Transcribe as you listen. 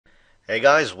Hey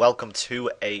guys, welcome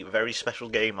to a very special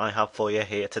game I have for you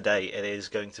here today. It is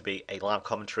going to be a live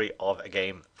commentary of a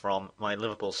game from my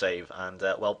Liverpool save, and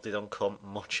well, they don't come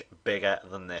much bigger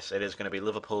than this. It is going to be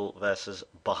Liverpool versus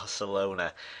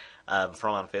Barcelona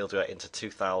from Anfield. We're into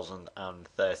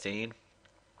 2013,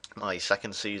 my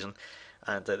second season,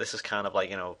 and this is kind of like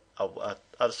a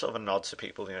sort of a nod to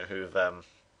people who've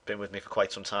been with me for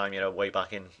quite some time. Way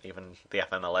back in even the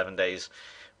FM11 days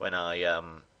when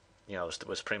it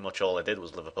was pretty much all I did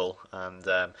was Liverpool, and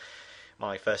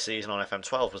my first season on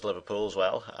FM12 was Liverpool as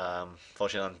well.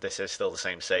 Fortunately, this is still the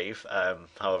same save.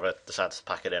 However, I decided to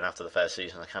pack it in after the first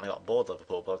season. I kind of got bored of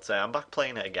Liverpool, but I'm back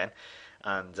playing it again,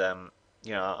 and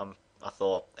I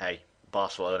thought, hey,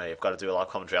 Barcelona, you've got to do a live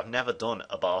commentary. I've never done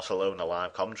a Barcelona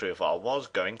live commentary before. I was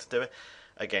going to do it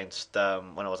against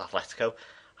when I was Atletico,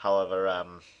 however,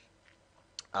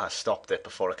 I stopped it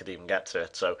before I could even get to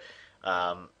it. So.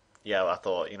 Yeah, I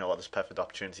thought, there's a perfect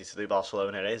opportunity to do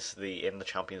Barcelona. It is in the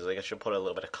Champions League. I should put a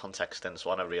little bit of context in,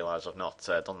 so I realise I've not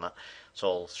done that. So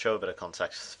I'll show a bit of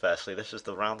context. Firstly, this is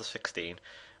the round of 16,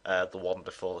 the one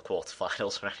before the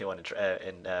quarterfinals. For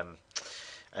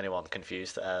anyone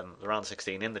confused, the round of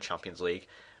 16 in the Champions League.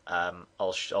 I'll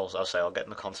get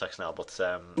in the context now, but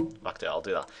back to it. I'll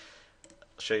do that.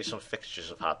 I'll show you some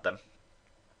fixtures I've had them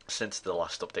since the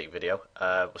last update video.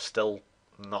 We're still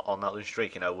not on that losing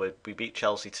streak. We beat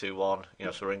Chelsea 2-1,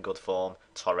 so we're in good form.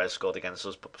 Torres scored against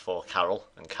us, but before Carroll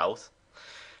and Couth.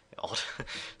 Odd.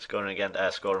 Scoring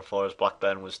for us.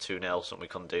 Blackburn was 2-0, something we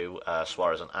couldn't do.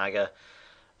 Suarez and Aga.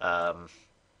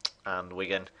 And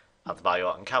Wigan had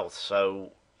Bayo and Couth.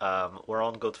 So we're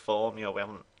on good form. We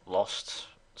haven't lost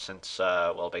since,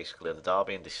 basically the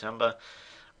derby in December.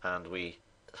 And we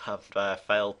have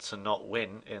failed to not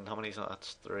win in, how many is that?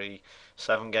 That's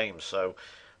 7 games. So,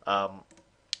 I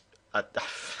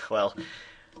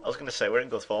was going to say we're in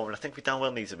good form, and I think we damn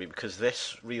well need to be, because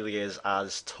this really is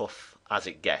as tough as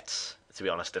it gets, to be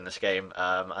honest, in this game.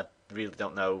 I really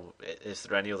don't know, is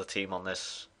there any other team on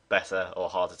this better or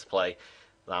harder to play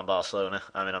than Barcelona?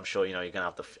 I mean, I'm sure, you're going to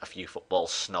have a few football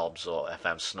snobs or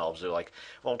FM snobs who are like,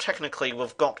 well, technically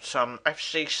we've got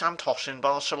FC Santos in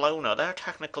Barcelona, they're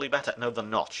technically better. No, they're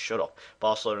not, shut up.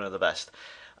 Barcelona are the best.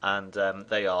 And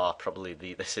they are probably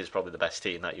this is probably the best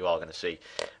team that you are going to see.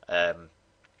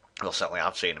 Well, certainly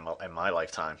I've seen in my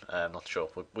lifetime. I'm not sure.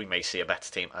 We may see a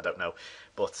better team. I don't know.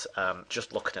 But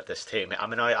just looking at this team, I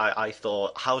mean, I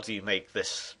thought, how do you make the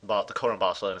current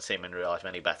Barcelona team in real life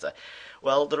any better?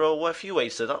 Well, there are a few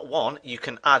ways to that. One, you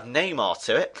can add Neymar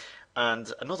to it.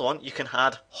 And another one, you can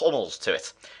add Hummels to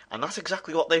it. And that's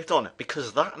exactly what they've done.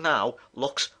 Because that now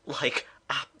looks like...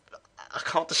 I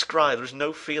can't describe. There's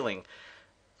no feeling...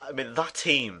 I mean, that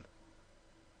team...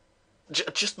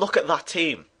 Just look at that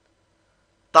team.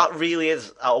 That really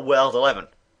is a world 11.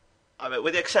 I mean,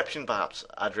 with the exception, perhaps,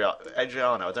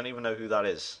 Adriano. I don't even know who that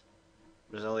is.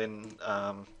 Brazilian...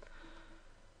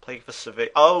 playing for Sevilla.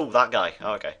 Oh, that guy.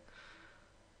 Oh, okay.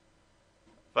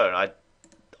 Well,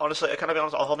 honestly, can I be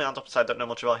honest? I'll hold my hand up and say I don't know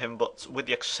much about him, but with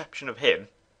the exception of him,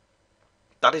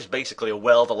 that is basically a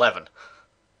world 11.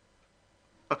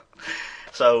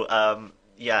 So,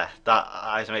 yeah,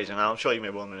 that is amazing. Now, I'm sure you may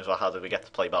be wondering as well, how did we get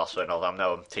to play Barcelona? I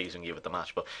know I'm teasing you with the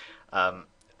match, but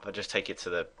if I just take you to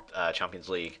the Champions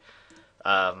League,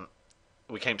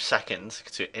 we came second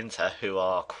to Inter, who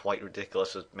are quite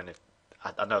ridiculous. I mean,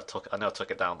 I know I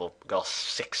took it down, but we got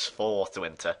 6-4 to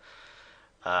Inter.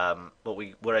 But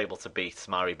we were able to beat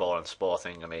Maribor and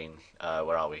Sporting. I mean,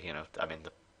 where are we? I mean,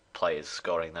 the players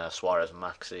scoring there: Suarez,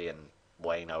 Maxi, and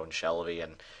Bueno, and Shelby,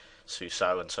 and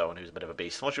Suso and so on, who's a bit of a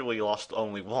beast. Fortunately, we lost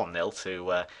only 1-0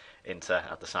 to Inter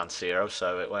at the San Siro,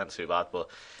 so it weren't too bad. But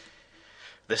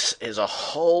this is a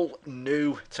whole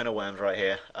new tin of worms right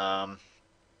here. I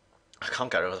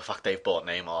can't get over the fact they've bought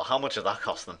Neymar. How much did that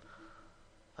cost them?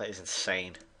 That is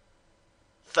insane.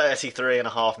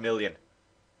 33.5 million.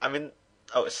 I mean,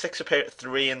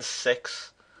 3 and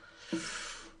 6.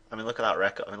 I mean, look at that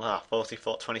record. I mean, look at that,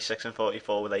 44, 26 and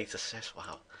 44 with 8 assists.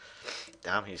 Wow.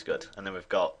 Damn, he's good. And then we've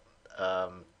got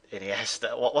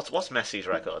Iniesta. What's Messi's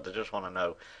record? I just want to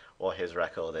know what his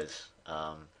record is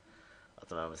at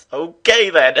the moment. Okay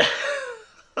then.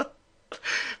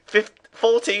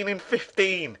 14 and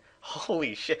 15.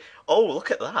 Holy shit. Oh,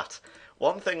 look at that.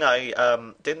 One thing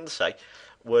I didn't say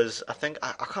was, I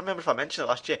can't remember if I mentioned it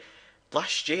last year.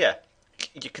 Last year,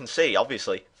 you can see,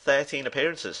 obviously, 13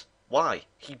 appearances. Why?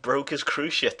 He broke his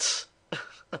cruciates.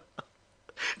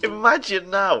 Imagine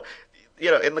now,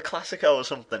 in the Classico or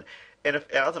something, I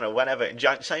don't know, whenever,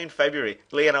 say in February,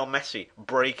 Lionel Messi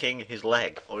breaking his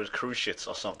leg or his cruciates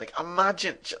or something.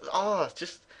 Imagine,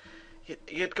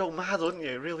 you'd go mad, wouldn't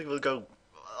you? You really would go,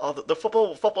 Oh, the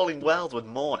footballing world would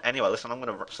mourn. Anyway, listen, I'm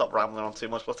going to stop rambling on too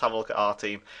much. Let's have a look at our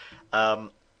team. Um,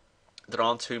 there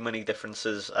aren't too many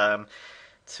differences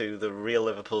to the real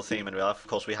Liverpool team in real life. Of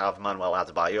course, we have Manuel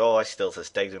Adebayor. I still to this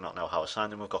day do not know how I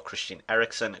signed him. We've got Christian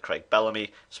Eriksen, Craig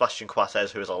Bellamy, Sebastian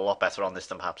Coates, who is a lot better on this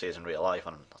than perhaps he is in real life.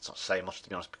 And that's not saying much, to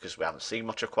be honest, because we haven't seen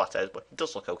much of Coates, but he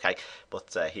does look okay.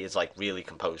 But he is like really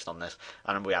composed on this.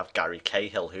 And then we have Gary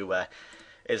Cahill, who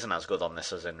isn't as good on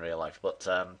this as in real life. But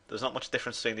there's not much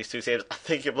difference between these two teams. I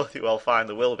think you bloody well find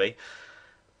there will be.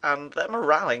 And their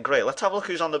morale ain't great. Let's have a look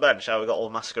who's on the bench. We've got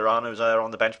old Mascherano's there on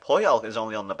the bench. Puyol is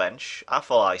only on the bench.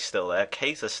 Affolai's still there.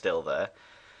 Keita's still there.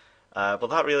 But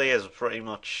that really is pretty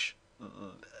much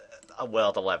a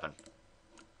world 11.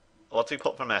 What do you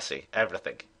put for Messi?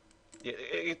 Everything.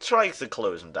 You try to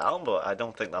close him down, but I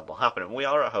don't think that will happen. And we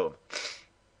are at home.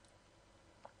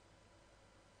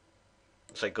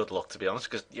 Say good luck, to be honest,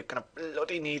 because you're going to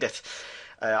bloody need it.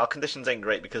 Our conditions ain't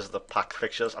great because of the packed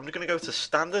fixtures. I'm just going to go to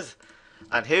standard.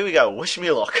 And here we go. Wish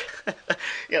me luck.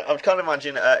 I can't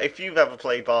imagine if you've ever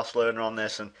played Barcelona on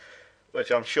this, and which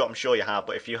I'm sure you have.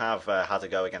 But if you have had a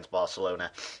go against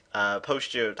Barcelona,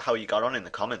 post how you got on in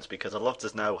the comments, because I'd love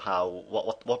to know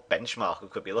what benchmark we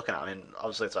could be looking at. I mean,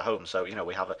 obviously it's at home, so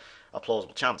we have a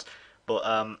plausible chance. But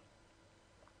I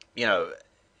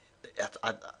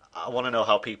want to know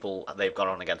how they've got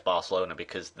on against Barcelona,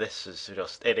 because this is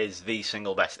it is the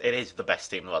single best. It is the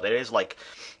best team in the world. It is like.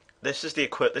 This is the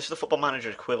Football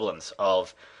Manager equivalent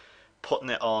of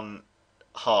putting it on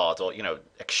hard or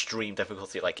extreme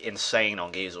difficulty, like insane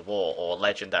on Gears of War or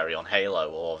legendary on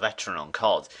Halo or veteran on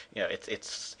COD.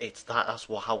 It's that's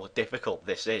how difficult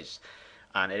this is,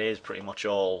 and it is pretty much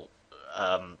all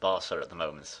Barca at the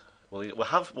moment. We're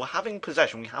having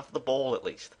possession. We have the ball at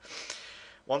least.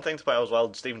 One thing to point out as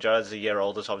well: Steven Gerrard's a year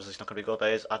older, so obviously he's not going to be good.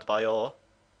 But is Adebayor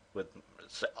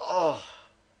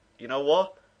you know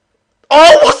what?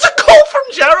 Oh, what's a goal from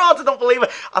Gerrard? I don't believe it.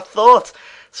 I thought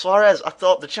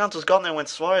the chance was gone then when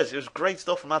Suarez. It was great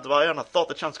stuff from Adebayor, and I thought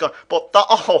the chance was gone. But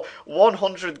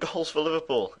 100 goals for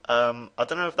Liverpool. I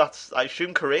don't know if that's, I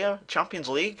assume Korea, Champions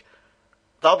League.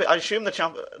 That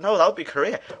would be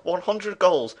Korea. 100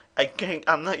 goals against,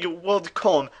 and that you would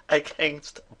come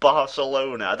against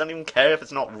Barcelona. I don't even care if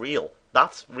it's not real.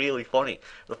 That's really funny.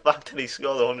 The fact that he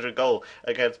scored 100 goal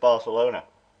against Barcelona.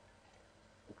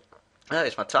 Yeah,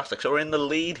 it's fantastic. So we're in the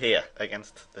lead here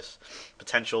against this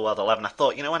potential world 11. I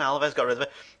thought, when Alves got rid of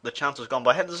it, the chance was gone.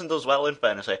 But Henderson does well, in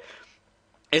fairness. He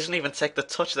isn't even take the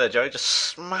touch there. Jerry just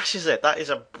smashes it. That is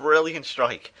a brilliant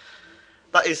strike.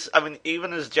 That is,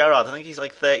 even as Gerrard, I think he's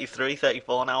like 33,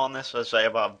 34 now on this. I'd say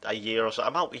about a year or so.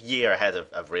 About a year ahead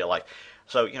of real life.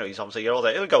 So, he's obviously a year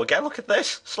older. Here we go again. Look at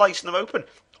this. Slicing them open.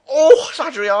 Oh, it's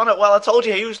Adriano. Well, I told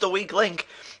you he was the weak link.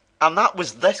 And that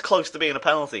was this close to being a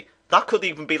penalty. That could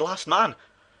even be last man.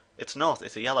 It's not.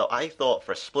 It's a yellow. I thought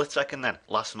for a split second then,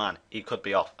 last man, he could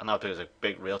be off. And that was a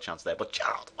big, real chance there. But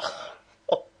Gerrard.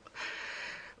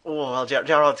 Well,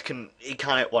 Gerrard he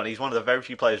can hit one. He's one of the very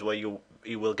few players where you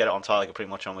will get it on target pretty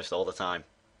much almost all the time.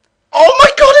 Oh my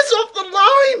god, it's off the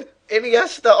line!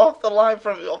 Iniesta off the line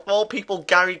from, of all people,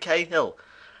 Gary Cahill.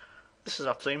 This is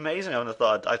absolutely amazing. I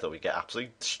thought we'd get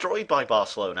absolutely destroyed by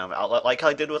Barcelona, like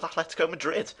I did with Atletico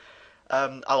Madrid.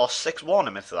 I lost 6-1.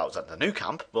 Admittedly, that was at the Nou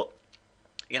Camp, but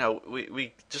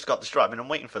we just got destroyed. I'm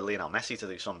waiting for Lionel Messi to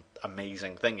do some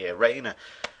amazing thing here. Reina,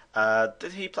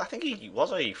 did he play? I think he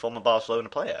was a former Barcelona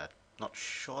player. Not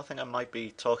sure. I think I might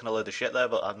be talking a load of shit there,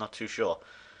 but I'm not too sure.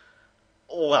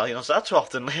 Oh well, so that's too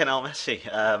often Lionel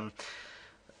Messi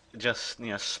just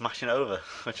smashing over,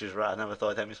 which is right. I never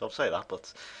thought I'd hear myself say that,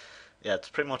 but. Yeah, it's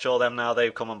pretty much all them now.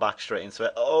 They've come back straight into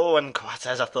it. Oh, and Coates,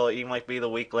 I thought he might be the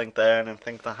weak link there, and I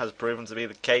think that has proven to be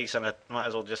the case. And I might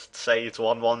as well just say it's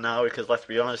 1-1 now, because let's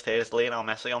be honest, here's Lionel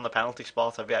Messi on the penalty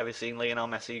spot. Have you ever seen Lionel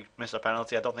Messi miss a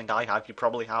penalty? I don't think I have. You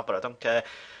probably have, but I don't care.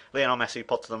 Lionel Messi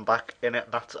puts them back in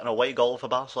it. That's an away goal for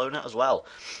Barcelona as well.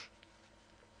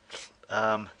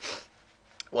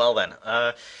 Well then,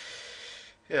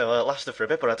 it lasted for a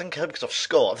bit, but I didn't care because I've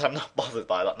scored. I'm not bothered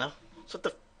by that now.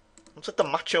 What's the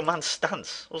macho man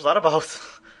stance? What's that about?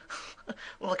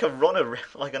 Like a runner,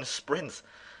 like in a sprint.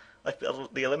 Like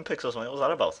the Olympics or something. What's that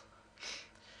about?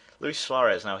 Luis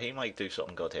Suarez, now he might do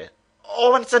something good here.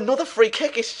 Oh, and it's another free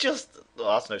kick. It's just...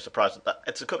 Oh, that's no surprise.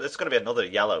 It's going to be another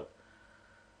yellow.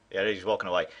 Yeah, he's walking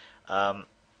away.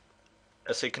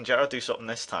 Let's see, can Gerrard do something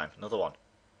this time? Another one.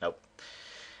 Nope.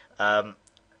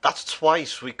 That's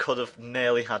twice we could have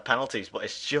nearly had penalties, but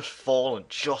it's just fallen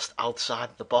just outside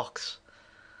the box.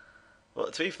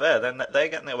 But to be fair, then they're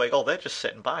getting their away goal. They're just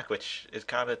sitting back, which is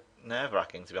kind of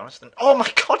nerve-wracking, to be honest. And, oh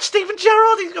my god, Steven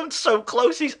Gerrard! He's going so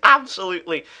close. He's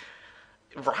absolutely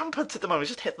rampant at the moment.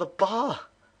 He's just hit the bar.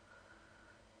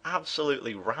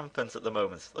 Absolutely rampant at the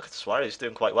moment. Look at Suarez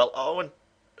doing quite well. Oh, and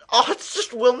it's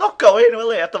just will not go in,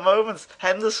 will it? At the moment,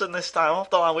 Henderson this time off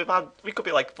the line. We could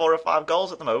be like 4 or 5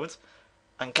 goals at the moment.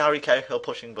 And Gary Cahill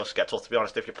pushing Busquets. Well, to be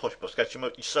honest, if you push Busquets,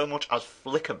 you so much as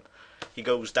flick him, he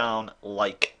goes down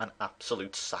like an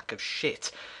absolute sack of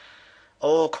shit.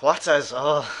 Oh, Coates.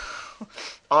 Oh,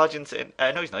 Argentine.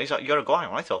 No, he's not. He's Uruguayan.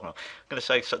 What am I talking about? I'm going to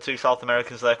say two South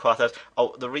Americans there, Coates.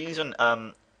 Oh, the reason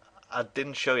I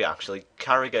didn't show you actually.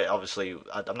 Carragher, obviously,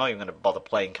 I'm not even going to bother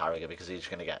playing Carragher because he's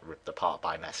going to get ripped apart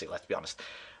by Messi. Let's be honest.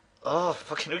 Oh,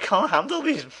 fucking, we can't handle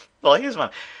these players, man.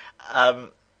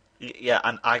 Yeah,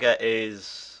 and Aga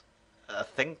is, I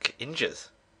think, injured.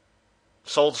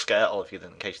 Sold Skirtle, if you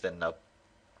didn't, in case you didn't know.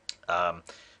 I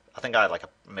think I had like a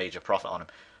major profit on him.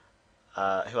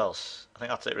 Who else? I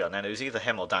think that's it really. And then it was either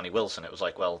him or Danny Wilson. It was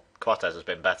like, well, Coates has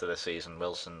been better this season.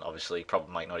 Wilson obviously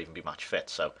probably might not even be match fit.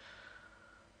 So,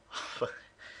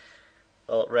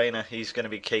 well, Reina, he's going to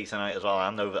be key tonight as well,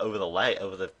 and over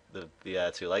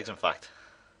the 2 legs. In fact,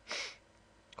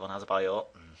 go on, Adebayor.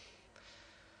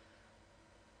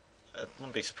 I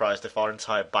wouldn't be surprised if our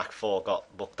entire back four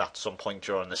got booked at some point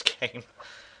during this game.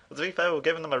 But to be fair, we're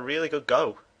giving them a really good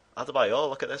go. Adebayor,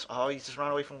 look at this. Oh, he just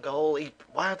ran away from goal.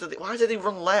 Why did he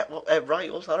run left?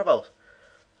 Right? What's that about?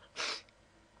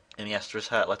 Iniesta's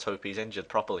hurt. Let's hope he's injured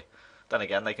properly. Then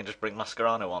again, they can just bring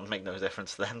Mascherano on. Make no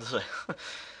difference then, does it?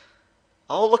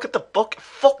 Oh, look at the book.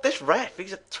 Fuck this ref.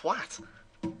 He's a twat.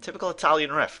 Typical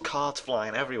Italian ref. Cards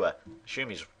flying everywhere. Assume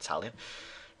he's Italian.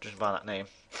 Judging by that name.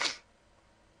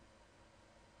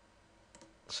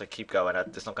 So keep going.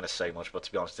 It's not going to say much, but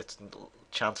to be honest,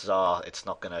 chances are it's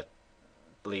not going to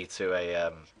lead to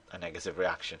a negative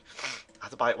reaction.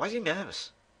 Why is he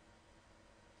nervous?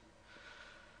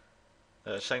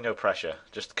 Saying no pressure.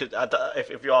 Just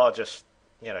if you are just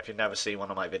if you've never seen one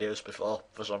of my videos before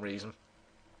for some reason,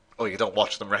 or you don't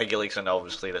watch them regularly, so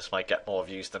obviously this might get more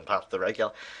views than perhaps the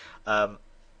regular.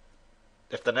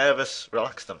 If they're nervous,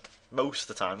 relax them. Most of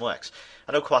the time works.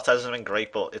 I know Coates hasn't been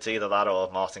great, but it's either that or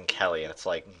Martin Kelly, and it's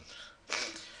like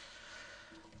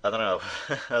I don't know.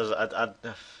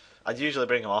 I'd usually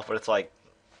bring him off, but it's like,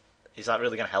 is that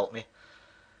really going to help me?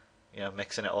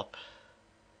 Mixing it up.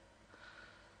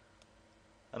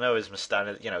 I know his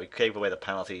mistake. He gave away the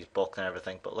penalties, booked and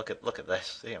everything, but look at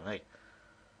this. See me,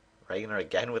 Reina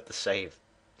again with the save.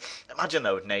 Imagine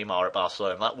though Neymar at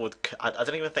Barcelona. That would. I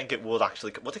don't even think it would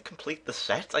actually. Would it complete the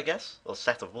set? I guess, or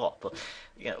set of what? But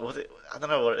would it? I don't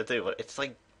know what it'd do. But it's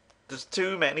like there's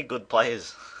too many good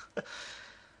players,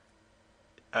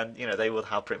 and they would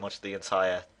have pretty much the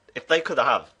entire. If they could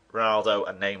have Ronaldo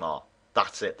and Neymar,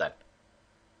 that's it then.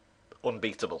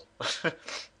 Unbeatable,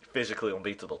 physically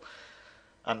unbeatable,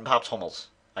 and perhaps Hummels.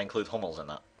 I include Hummels in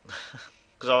that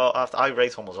because I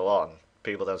rate Hummels a lot, and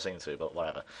people don't seem to. But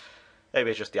whatever. Maybe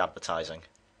it's just the advertising.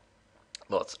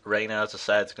 But Reina, as I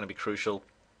said, is going to be crucial.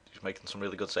 He's making some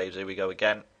really good saves. Here we go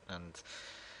again. And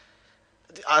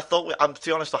I thought, to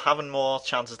be honest, we're having more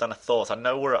chances than I thought. I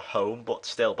know we're at home, but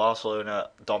still, Barcelona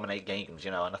dominate games,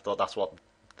 and I thought that's what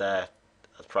their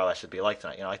prowess should be like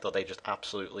tonight. I thought they just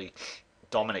absolutely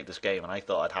dominate this game, and I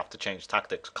thought I'd have to change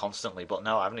tactics constantly. But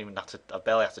no, I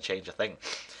barely have to change a thing.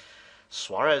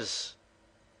 Suarez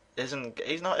he's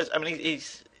not, I mean,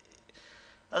 he's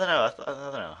I don't know.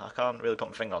 I don't know. I can't really put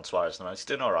my finger on Suarez at the moment. He's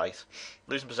doing all right.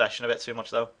 Losing possession a bit too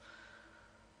much though.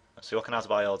 Let's see what can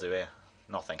Adebayor do here.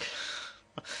 Nothing.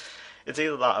 It's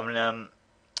either that. I mean,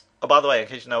 oh, by the way, in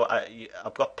case you know,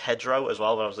 I've got Pedro as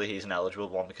well, but obviously he's an eligible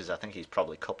one because I think he's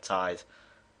probably cup tied.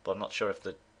 But I'm not sure if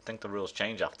I think the rules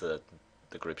change after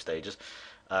the group stages.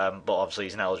 But obviously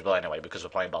he's ineligible anyway because we're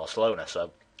playing Barcelona.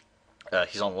 So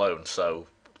he's on loan. So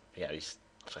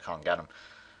so I can't get him.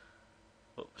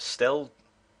 But still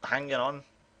hanging on.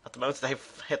 At the moment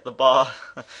they've hit the bar.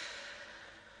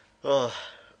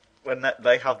 When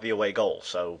they have the away goal,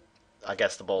 so I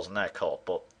guess the ball's in their court.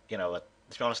 But to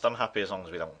be honest, I'm happy as long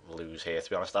as we don't lose here. To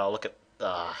be honest, I'll look at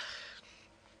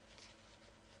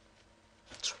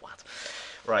twat.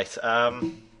 Right.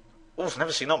 I've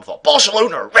never seen that before.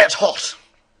 Barcelona, red hot.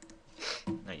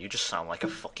 No, you just sound like a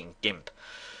fucking gimp.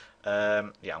 Yeah,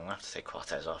 I'm gonna have to take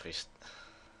Coates off. I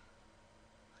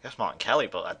guess Martin Kelly,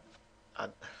 but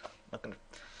I'm not gonna.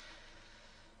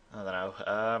 I don't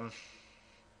know.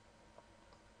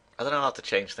 I don't know how to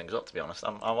change things up, to be honest.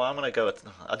 I'm going to go.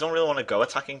 I don't really want to go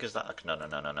attacking because that.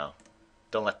 No.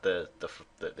 Don't let the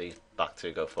back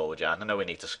two go forward. Yeah, I know we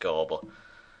need to score, but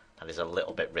that is a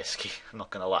little bit risky. I'm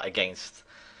not going to lie against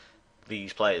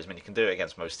these players. I mean, you can do it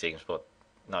against most teams, but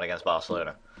not against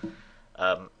Barcelona.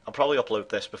 I'll probably upload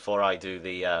this before I do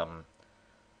the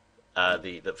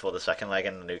the for the second leg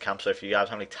in the new camp. So if you guys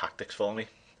have any tactics for me,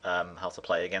 how to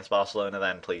play against Barcelona,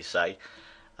 then please say.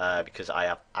 Because I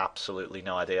have absolutely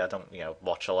no idea. I don't,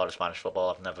 watch a lot of Spanish football.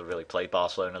 I've never really played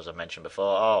Barcelona, as I mentioned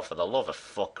before. Oh, for the love of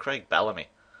fuck, Craig Bellamy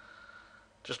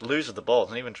just loses the ball,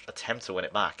 doesn't even attempt to win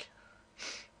it back,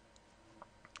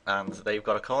 and they've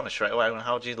got a corner straight away.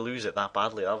 How do you lose it that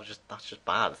badly? That's just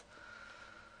bad.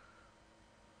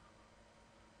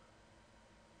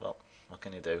 Well, what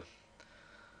can you do?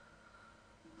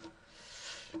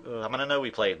 I mean, I know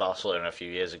we played Barcelona a few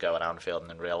years ago at Anfield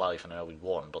and in real life, and I know we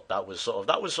won, but that was sort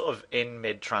of in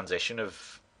mid transition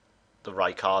of the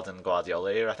Rijkaard and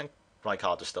Guardiola era. I think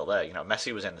Rijkaard was still there.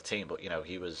 Messi was in the team, but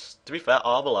he was, to be fair,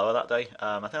 Arbeloa that day.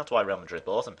 I think that's why Real Madrid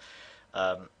bought him.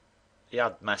 He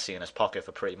had Messi in his pocket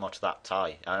for pretty much that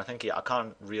tie, and I think I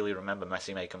can't really remember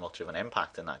Messi making much of an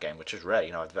impact in that game, which is rare.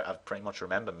 I pretty much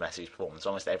remember Messi's performance,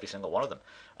 almost every single one of them.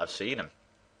 I've seen him.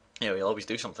 He'll always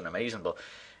do something amazing, but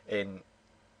in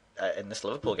this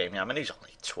Liverpool game, I mean, he's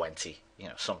only 20,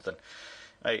 something.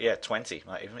 Yeah, 20.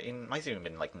 He might even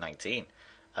been like 19.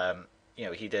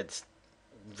 He did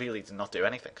not do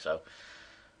anything. So,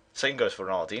 same goes for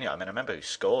Ronaldinho. I mean, I remember who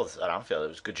scored at Anfield. It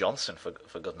was Good Johnson,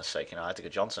 for goodness sake. I had to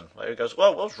Good Johnson. Where he goes,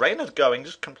 well, what's Reina going?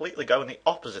 Just completely going the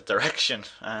opposite direction.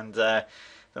 And then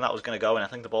that was going to go, and I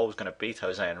think the ball was going to beat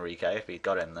Jose Enrique if he'd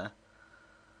got in there.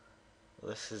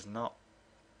 This is not.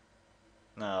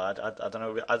 No, I don't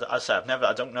know. I say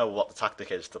I don't know what the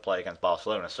tactic is to play against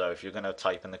Barcelona. So if you're going to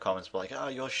type in the comments, like, "Oh,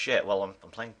 you're shit," well, I'm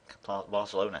playing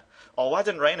Barcelona. Oh, why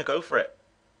didn't Reina go for it?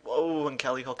 Whoa, and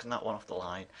Kelly hooking that one off the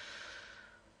line.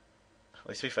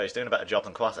 Well, to be fair, he's doing a better job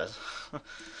than Coates.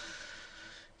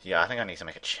 Yeah, I think I need to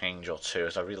make a change or two,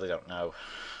 as I really don't know.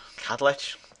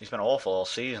 Kadlec, he's been awful all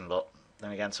season, but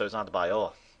then again, so is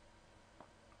Adebayor.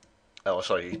 Oh,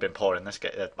 sorry, he's been poor in this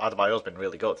game. Adebayor's been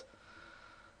really good.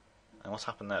 And what's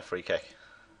happened there? Free kick.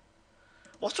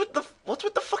 What's with the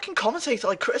fucking commentator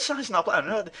like criticising that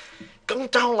player? Going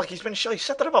down like he's been shot. He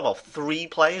said that about 3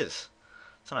 players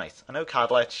tonight. I know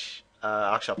Kadlec.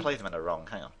 Actually, I played him in the wrong.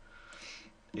 Hang on.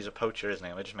 He's a poacher, isn't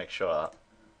he? Let me just make sure of that.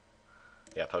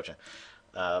 Yeah, poacher.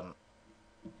 I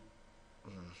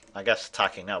guess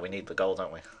attacking now. We need the goal,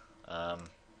 don't we? And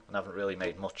haven't really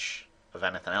made much of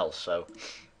anything else, so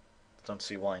don't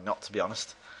see why not. To be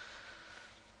honest.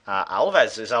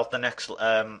 Alves is out the next.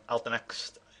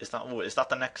 Is that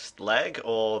the next leg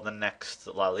or the next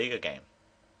La Liga game?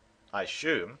 I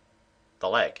assume the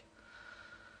leg.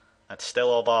 It's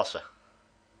still all Barca.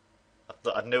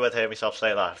 I knew I'd hear myself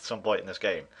say that at some point in this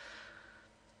game.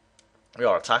 We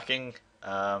are attacking.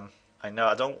 I know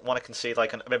I don't want to concede I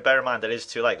mean, bear in mind there is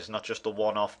 2 legs. It's not just a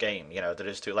one-off game. There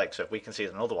is 2 legs. So if we concede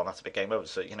another one, that's a big game over.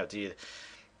 So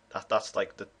that's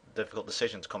like the difficult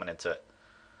decisions coming into it.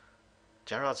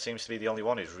 Gerrard seems to be the only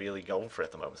one who's really going for it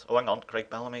at the moment. Oh, hang on,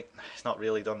 Craig Bellamy. He's not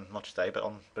really done much today, but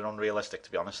been unrealistic,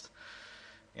 to be honest.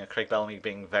 Craig Bellamy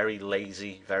being very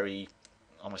lazy, very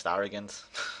almost arrogant.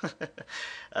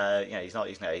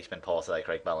 He's been poor today,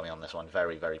 Craig Bellamy, on this one.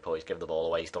 Very, very poor. He's given the ball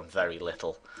away. He's done very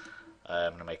little.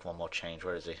 I'm going to make one more change.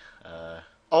 Where is he?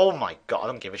 Oh my god, I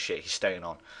don't give a shit. He's staying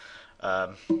on.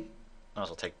 Might as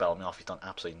well take Bellamy off. He's done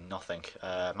absolutely nothing.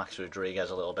 Max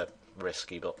Rodriguez a little bit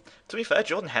risky, but to be fair,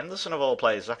 Jordan Henderson of all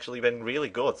players has actually been really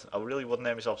good. I really wouldn't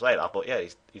hear myself say that, but yeah,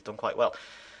 he's done quite well.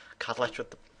 Kadlec with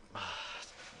the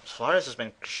Suarez has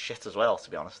been shit as well,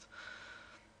 to be honest.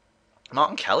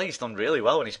 Martin Kelly's done really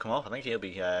well when he's come up. I think he'll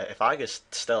be if Aga's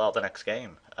still out the next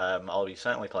game. I'll be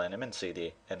certainly playing him in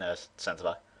CD in centre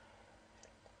back.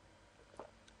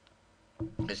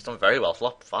 He's done very well,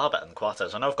 far better than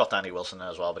Coates. I know I've got Danny Wilson there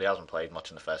as well, but he hasn't played much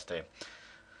in the first team.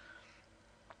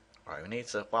 Right, we need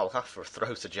to. Well, we'll have to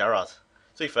throw to Gerrard.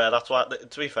 To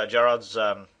be fair, Gerrard's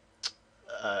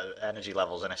energy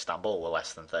levels in Istanbul were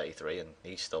less than 33, and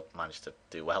he still managed to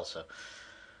do well. So,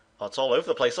 it's all over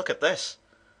the place. Look at this.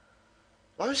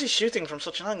 Why was he shooting from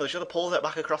such an angle? He should have pulled it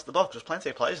back across the box. There's plenty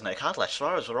of players in there. Kadlec,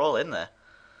 Suarez were all in there,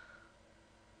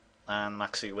 and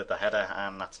Maxi with the header,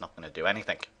 and that's not going to do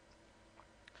anything.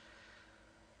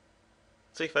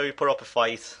 To be fair, we put up a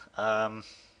fight. I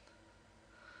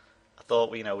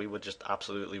thought we would just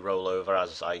absolutely roll over,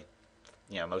 as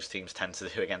most teams tend to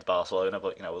do against Barcelona.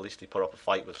 But at least we put up a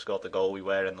fight. We've scored the goal. We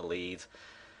were in the lead.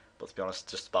 But to be honest,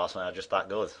 just Barcelona are just that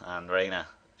good. And Reina,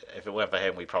 if it weren't for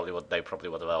him, they probably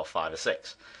would have held 5 or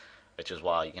 6, which is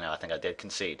why I think I did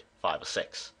concede 5 or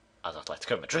 6 as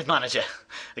Atletico Madrid manager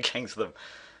against them.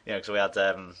 Because we had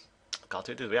God,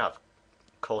 who did we have?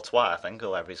 Courtois, I think, or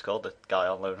whatever he's called, the guy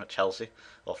on loan at Chelsea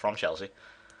or from Chelsea.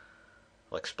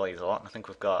 Well, explains a lot. And I think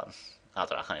we've got. I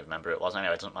can't even remember who it was.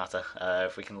 Anyway, it doesn't matter.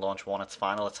 If we can launch one at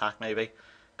final attack, maybe.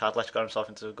 Cadlet's got himself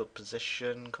into a good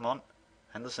position. Come on.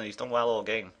 Henderson, he's done well all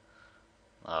game.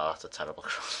 Oh, that's a terrible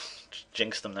cross. Just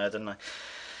jinxed him there, didn't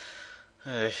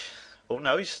I? Oh,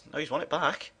 no, he's won it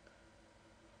back.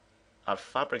 And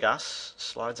Fabregas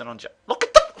slides in on... Look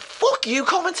at that! Fuck you,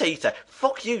 commentator!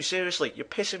 Fuck you, seriously. You're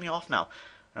pissing me off now.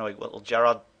 Anyway, well,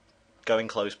 Gerrard going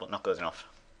close, but not good enough.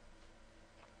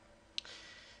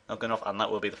 Not good enough, and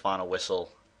that will be the final whistle.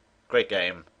 Great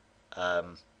game.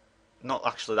 Not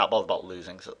actually that bothered about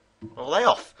losing. So, lay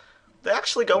off. They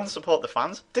actually go and support the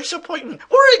fans. Disappointment.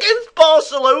 We're against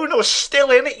Barcelona. We're still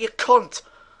in it, you cunt.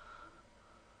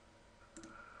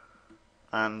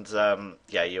 And,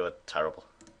 yeah, you were terrible.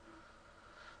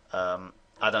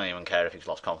 I don't even care if he's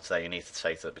lost confidence there. You need to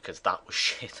say that because that was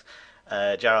shit.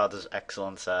 Gerrard is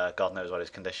excellent. God knows what his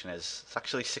condition is. It's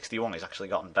actually 61. He's actually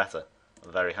gotten better.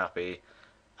 I'm very happy.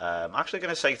 I'm actually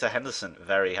going to say to Henderson,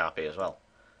 very happy as well.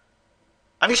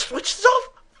 And he switched it off.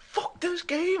 Fuck this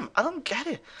game. I don't get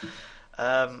it.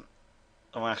 I'm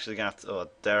actually going to have to, or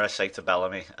dare I say to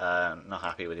Bellamy, not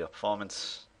happy with your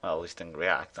performance. Well, at least didn't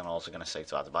react. And I'm also going to say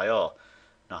to Adebayor,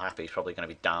 not happy. He's probably going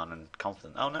to be down and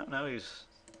confident. Oh, no,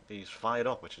 he's fired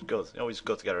up, which is good. It's always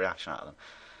good to get a reaction out of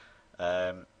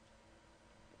them.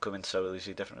 Coming so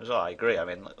easily different as well. I agree. I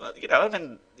mean,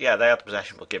 yeah, they had the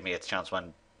possession, but give me a chance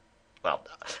when. Well,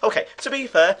 okay, to be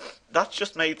fair, that's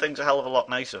just made things a hell of a lot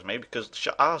nicer for me because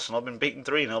Arsenal have been beaten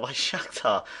 3-0 by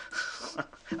Shakhtar.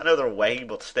 I know they're away,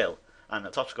 but still. And the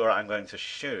top scorer, I'm going to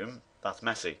assume that's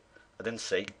Messi. I didn't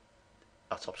see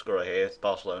our top scorer here,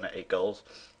 Barcelona, 8 goals.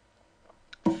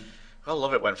 I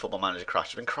love it when Football Manager crashes.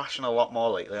 It's been crashing a lot more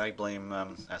lately. I blame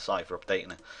SI for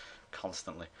updating it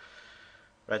constantly.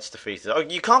 Reds defeated. Oh,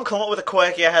 you can't come up with a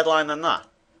quirkier headline than that.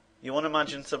 You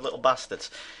unimaginative little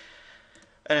bastards.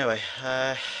 Anyway,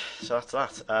 so that's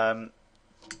that.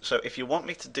 So if you want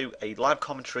me to do a live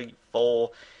commentary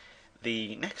for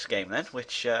the next game then,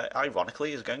 which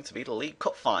ironically is going to be the League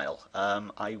Cup final,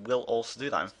 I will also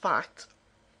do that. In fact,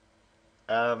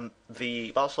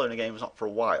 the Barcelona game is not for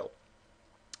a while.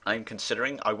 I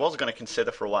was going to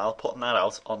consider for a while putting that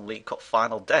out on League Cup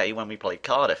final day when we play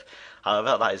Cardiff.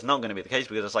 However, that is not going to be the case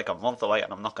because it's like a month away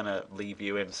and I'm not going to leave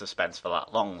you in suspense for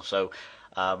that long. So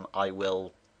I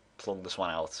will plug this one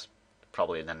out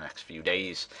probably in the next few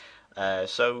days.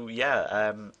 So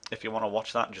yeah, if you want to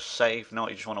watch that, just say. If not,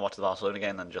 you just want to watch the Barcelona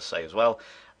game, then just say as well.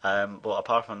 But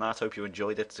apart from that, hope you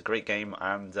enjoyed it. It's a great game,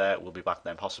 and we'll be back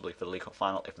then possibly for the League Cup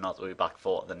final. If not, we'll be back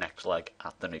for the next leg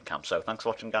at the Nou Camp. So thanks for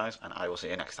watching, guys, and I will see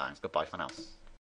you next time. Goodbye for now.